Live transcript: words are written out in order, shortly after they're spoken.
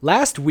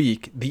Last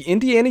week, the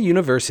Indiana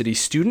University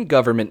Student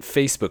Government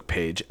Facebook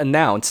page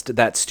announced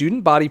that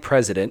student body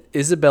president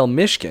Isabel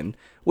Mishkin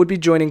would be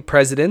joining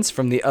presidents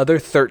from the other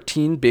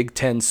 13 Big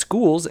Ten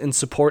schools in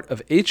support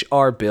of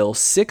H.R. Bill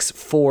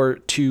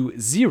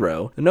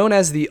 6420, known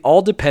as the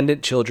All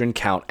Dependent Children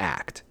Count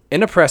Act.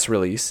 In a press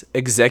release,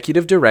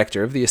 Executive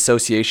Director of the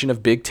Association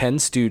of Big Ten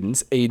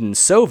Students, Aidan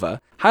Sova,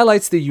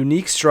 highlights the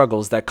unique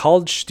struggles that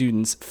college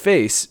students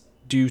face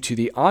due to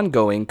the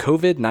ongoing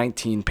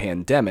COVID-19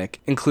 pandemic,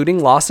 including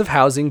loss of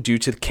housing due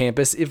to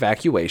campus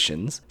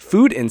evacuations,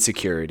 food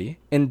insecurity,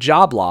 and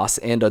job loss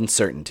and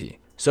uncertainty.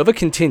 Sova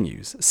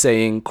continues,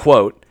 saying,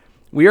 quote,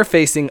 "We are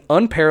facing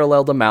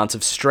unparalleled amounts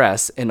of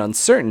stress and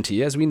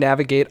uncertainty as we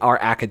navigate our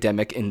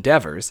academic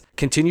endeavors,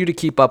 continue to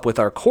keep up with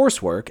our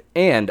coursework,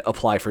 and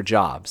apply for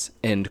jobs."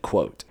 End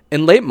quote.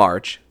 In late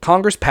March,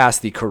 Congress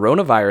passed the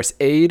Coronavirus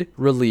Aid,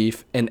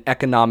 Relief, and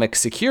Economic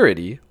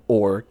Security,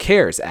 or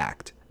CARES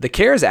Act. The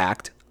CARES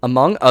Act,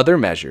 among other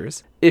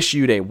measures,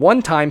 issued a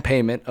one-time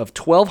payment of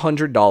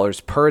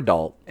 $1,200 per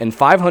adult and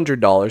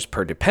 $500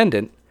 per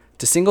dependent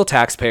to single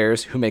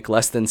taxpayers who make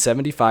less than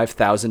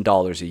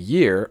 $75,000 a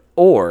year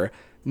or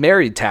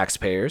married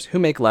taxpayers who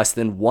make less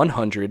than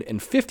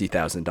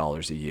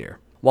 $150,000 a year.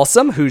 While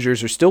some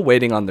Hoosiers are still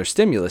waiting on their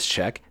stimulus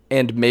check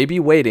and may be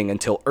waiting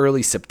until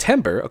early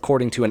September,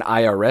 according to an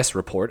IRS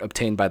report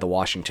obtained by the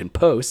Washington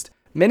Post,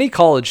 many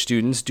college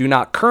students do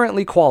not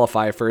currently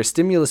qualify for a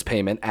stimulus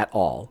payment at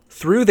all.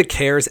 Through the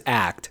CARES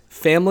Act,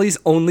 families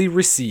only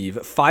receive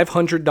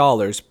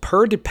 $500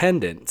 per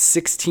dependent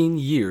 16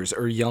 years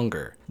or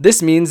younger.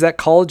 This means that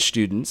college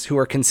students who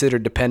are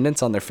considered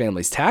dependents on their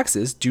family's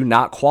taxes do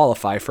not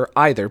qualify for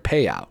either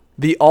payout.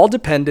 The All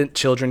Dependent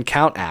Children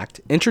Count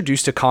Act,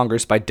 introduced to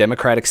Congress by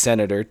Democratic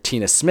Senator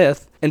Tina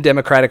Smith and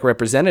Democratic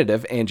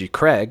Representative Angie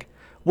Craig,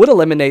 would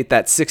eliminate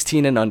that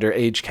 16 and under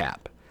age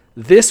cap.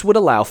 This would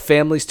allow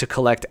families to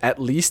collect at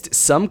least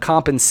some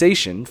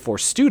compensation for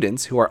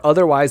students who are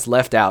otherwise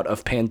left out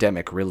of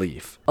pandemic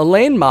relief.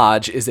 Elaine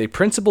Modge is a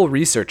principal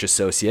research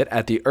associate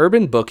at the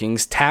Urban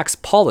Bookings Tax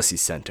Policy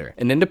Center,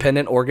 an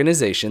independent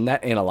organization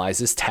that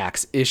analyzes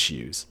tax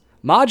issues.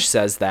 Modge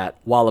says that,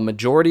 while a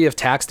majority of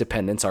tax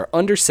dependents are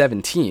under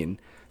 17,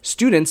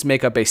 students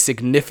make up a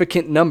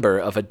significant number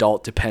of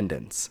adult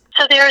dependents.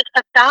 So there's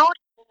about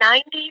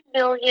 90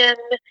 million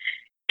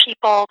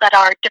people that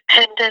are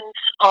dependents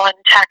on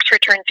tax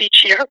returns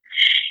each year,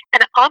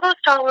 and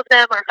almost all of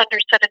them are under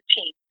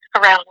 17,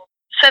 around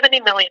 70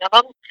 million of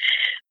them.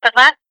 But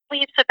that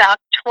leaves about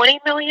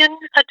 20 million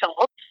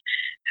adults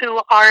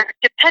who are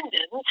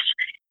dependents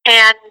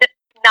and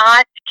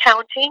not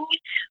counting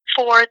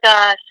for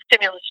the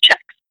stimulus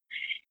checks.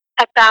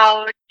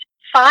 About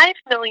 5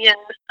 million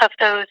of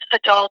those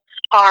adults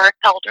are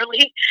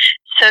elderly,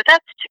 so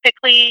that's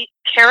typically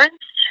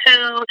parents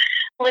who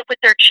live with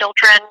their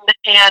children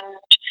and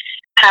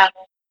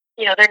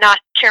they're not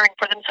caring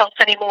for themselves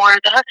anymore.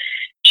 The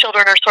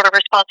children are sort of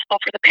responsible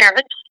for the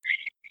parents.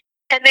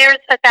 And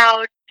there's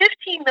about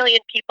 15 million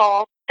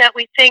people that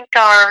we think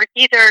are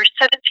either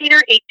 17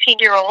 or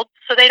 18-year-olds,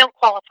 so they don't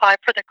qualify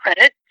for the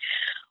credit,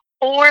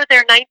 or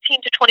they're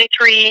 19 to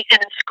 23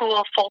 and in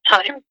school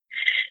full-time.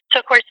 So,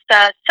 of course,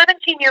 the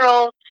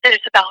 17-year-olds,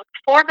 there's about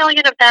 4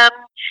 million of them,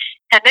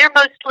 and they're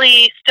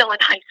mostly still in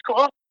high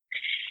school.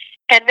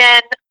 And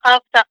then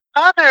of the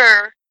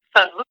other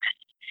folks,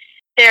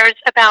 there's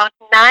about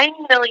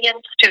 9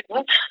 million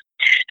students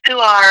who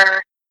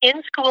are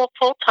in school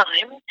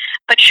full-time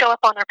but show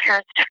up on their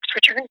parents' tax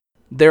return.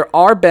 There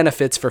are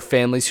benefits for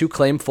families who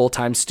claim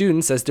full-time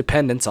students as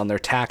dependents on their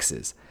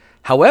taxes.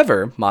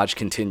 However, Modge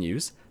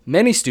continues,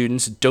 many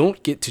students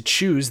don't get to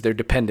choose their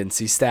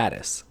dependency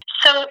status.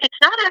 So it's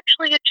not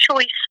actually a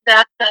choice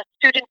that the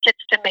student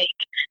gets to make.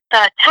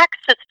 The tax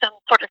system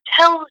sort of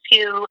tells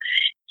you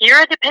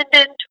you're a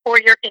dependent or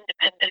you're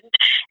independent.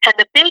 And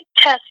the big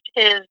test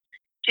is,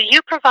 do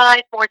you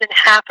provide more than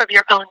half of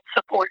your own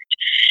support?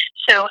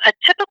 So a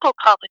typical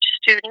college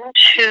student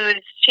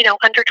who's,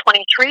 under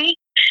 23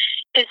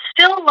 is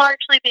still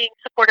largely being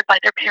supported by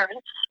their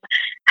parents.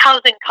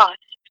 Housing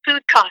costs,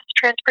 food costs,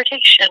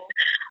 transportation,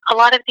 a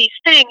lot of these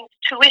things,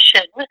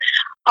 tuition,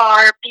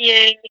 are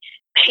being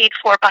paid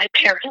for by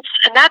parents.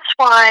 And that's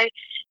why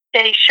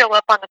they show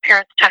up on the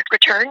parents' tax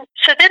return.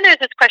 So then there's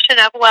this question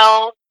of,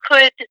 well,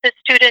 could the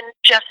student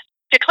just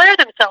declare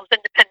themselves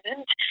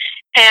independent?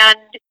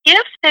 And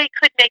if they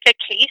could make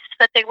a case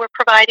that they were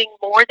providing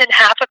more than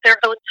half of their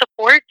own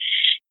support,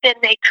 then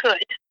they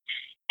could.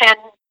 And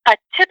a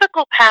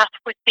typical path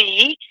would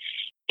be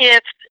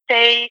if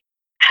they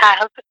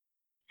have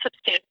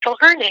substantial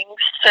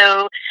earnings,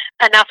 so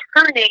enough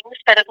earnings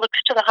that it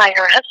looks to the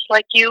IRS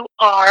like you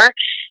are,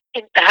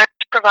 in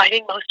fact,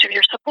 providing most of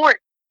your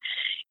support.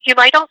 You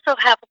might also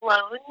have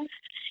loans,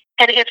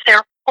 and if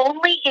they're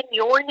only in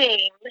your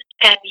name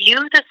and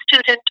you, the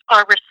student,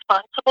 are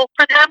responsible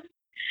for them,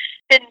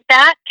 then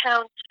that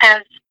counts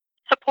as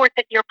support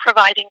that you're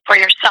providing for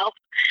yourself.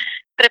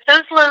 But if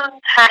those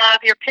loans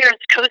have your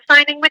parents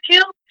co-signing with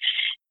you,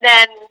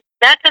 then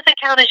that doesn't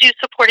count as you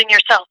supporting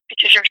yourself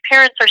because your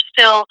parents are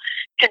still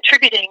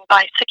contributing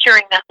by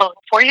securing that loan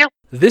for you.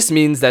 This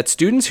means that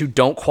students who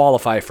don't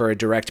qualify for a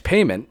direct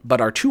payment but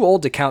are too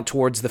old to count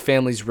towards the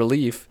family's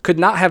relief could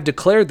not have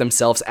declared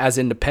themselves as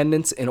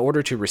independents in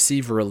order to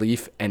receive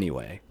relief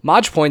anyway.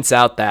 Maj points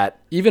out that,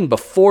 even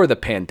before the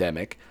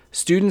pandemic,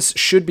 students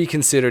should be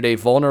considered a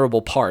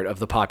vulnerable part of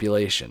the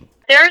population.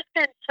 There's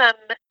been some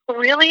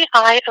really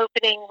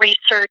eye-opening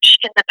research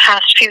in the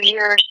past few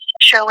years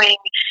showing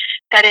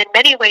that in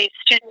many ways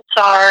students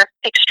are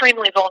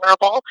extremely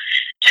vulnerable.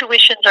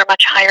 Tuitions are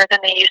much higher than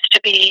they used to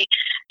be.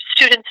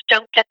 Students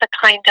don't get the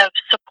kind of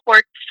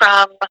support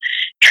from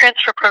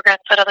transfer programs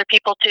that other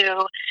people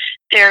do.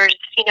 There's,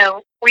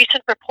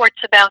 recent reports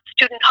about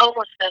student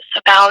homelessness,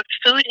 about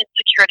food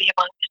insecurity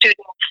among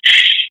students.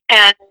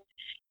 And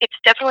it's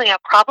definitely a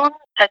problem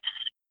that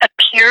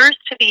appears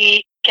to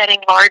be getting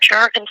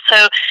larger. And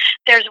so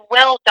there's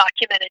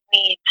well-documented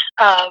needs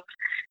of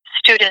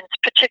students,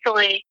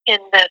 particularly in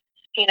the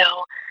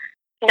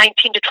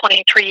 19 to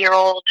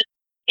 23-year-old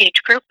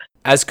age group.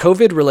 As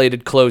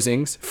COVID-related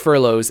closings,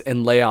 furloughs,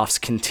 and layoffs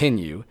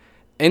continue,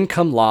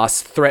 income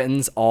loss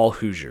threatens all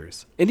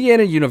Hoosiers.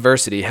 Indiana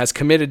University has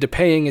committed to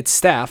paying its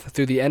staff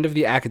through the end of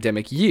the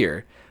academic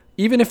year,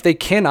 even if they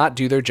cannot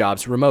do their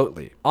jobs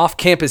remotely.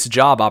 Off-campus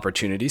job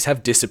opportunities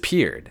have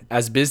disappeared,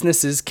 as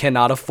businesses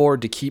cannot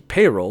afford to keep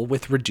payroll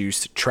with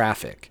reduced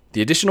traffic.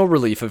 The additional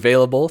relief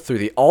available through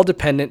the All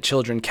Dependent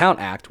Children Count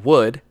Act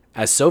would,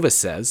 as Sovas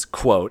says,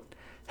 quote,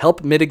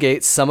 help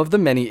mitigate some of the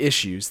many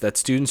issues that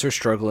students are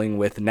struggling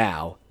with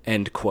now,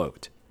 end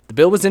quote. The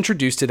bill was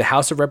introduced to the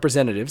House of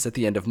Representatives at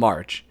the end of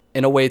March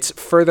and awaits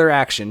further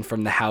action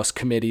from the House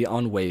Committee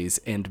on Ways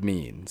and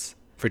Means.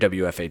 For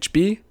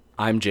WFHB,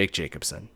 I'm Jake Jacobson.